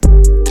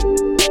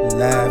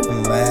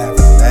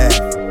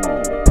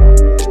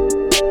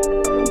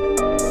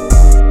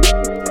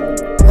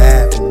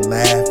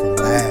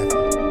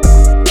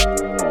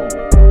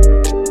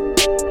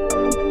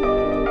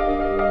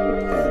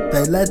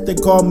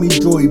they call me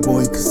Joy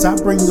Boy, cause I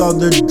bring all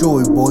the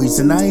joy boys.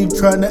 And I ain't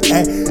tryna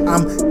act,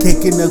 I'm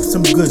kicking up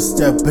some good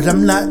stuff, but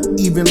I'm not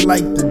even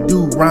like the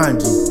dude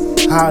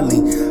Ranji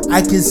Holly. I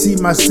can see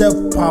myself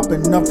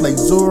popping up like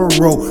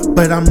Zorro,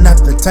 but I'm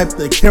not the type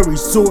that carry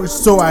swords,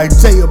 so I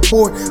stay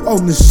aboard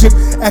on the ship,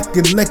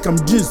 acting like I'm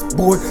just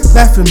bored,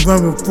 laughing,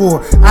 running for.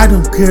 I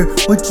don't care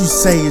what you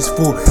say it's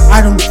for,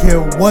 I don't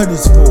care what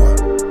it's for.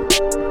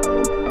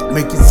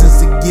 Making sense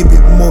to give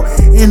it more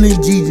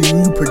energy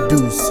than you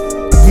produce.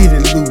 Get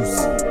it loose.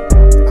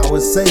 I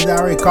would say they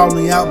already called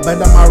me out,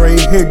 but I'm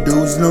already here,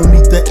 dudes. No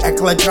need to act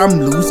like I'm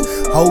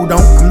loose. Hold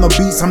on, I'm no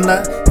beast, I'm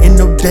not in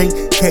no dang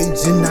cage,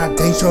 and I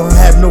ain't sure I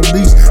have no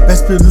leash.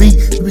 Best believe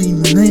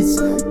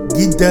this,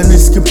 get done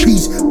and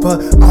capiche. For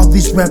all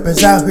these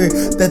rappers out here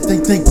that they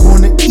think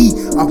wanna eat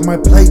off my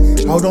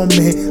plate. Hold on,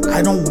 man,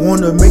 I don't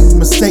wanna make a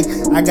mistake.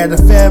 I got a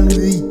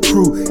family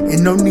crew,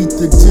 and no need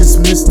to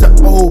dismiss the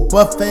old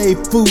buffet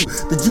food,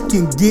 that you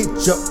can get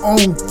your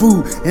own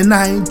food. And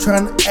I ain't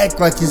trying to act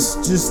like it's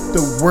just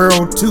the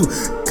world too,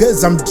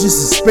 cause I'm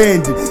just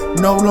expanded,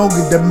 no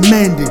longer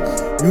demanded.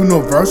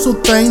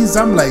 Universal things,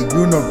 I'm like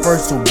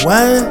universal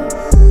what?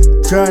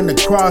 Trying to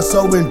cross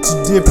over into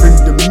different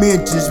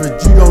dimensions,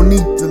 but you don't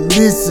need to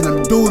listen.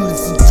 I'm doing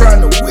this and trying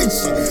to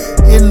wish it.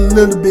 It's a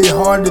little bit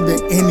harder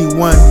than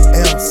anyone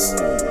else.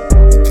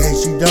 In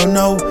case you don't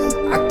know,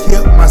 I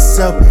kept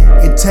myself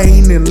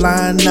entertaining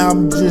line. Now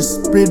I'm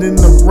just spitting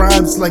the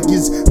rhymes like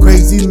it's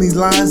crazy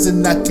lines,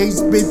 and I can't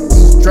spit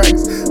these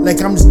tracks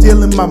like I'm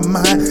still in my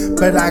mind.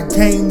 But I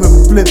came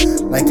and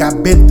flipped like I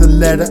bent the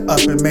letter up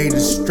and made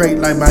it straight.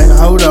 Like my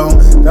hold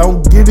on,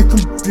 don't get it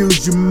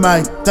confused. You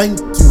might think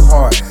too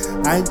hard.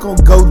 I ain't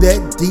gonna go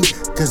that deep,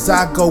 cause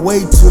I go way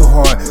too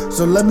hard.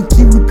 So let me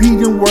keep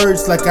repeating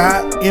words like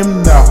I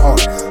am the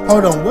heart.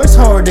 Hold on, what's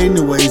hard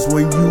anyways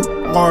when you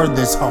are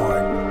this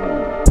hard?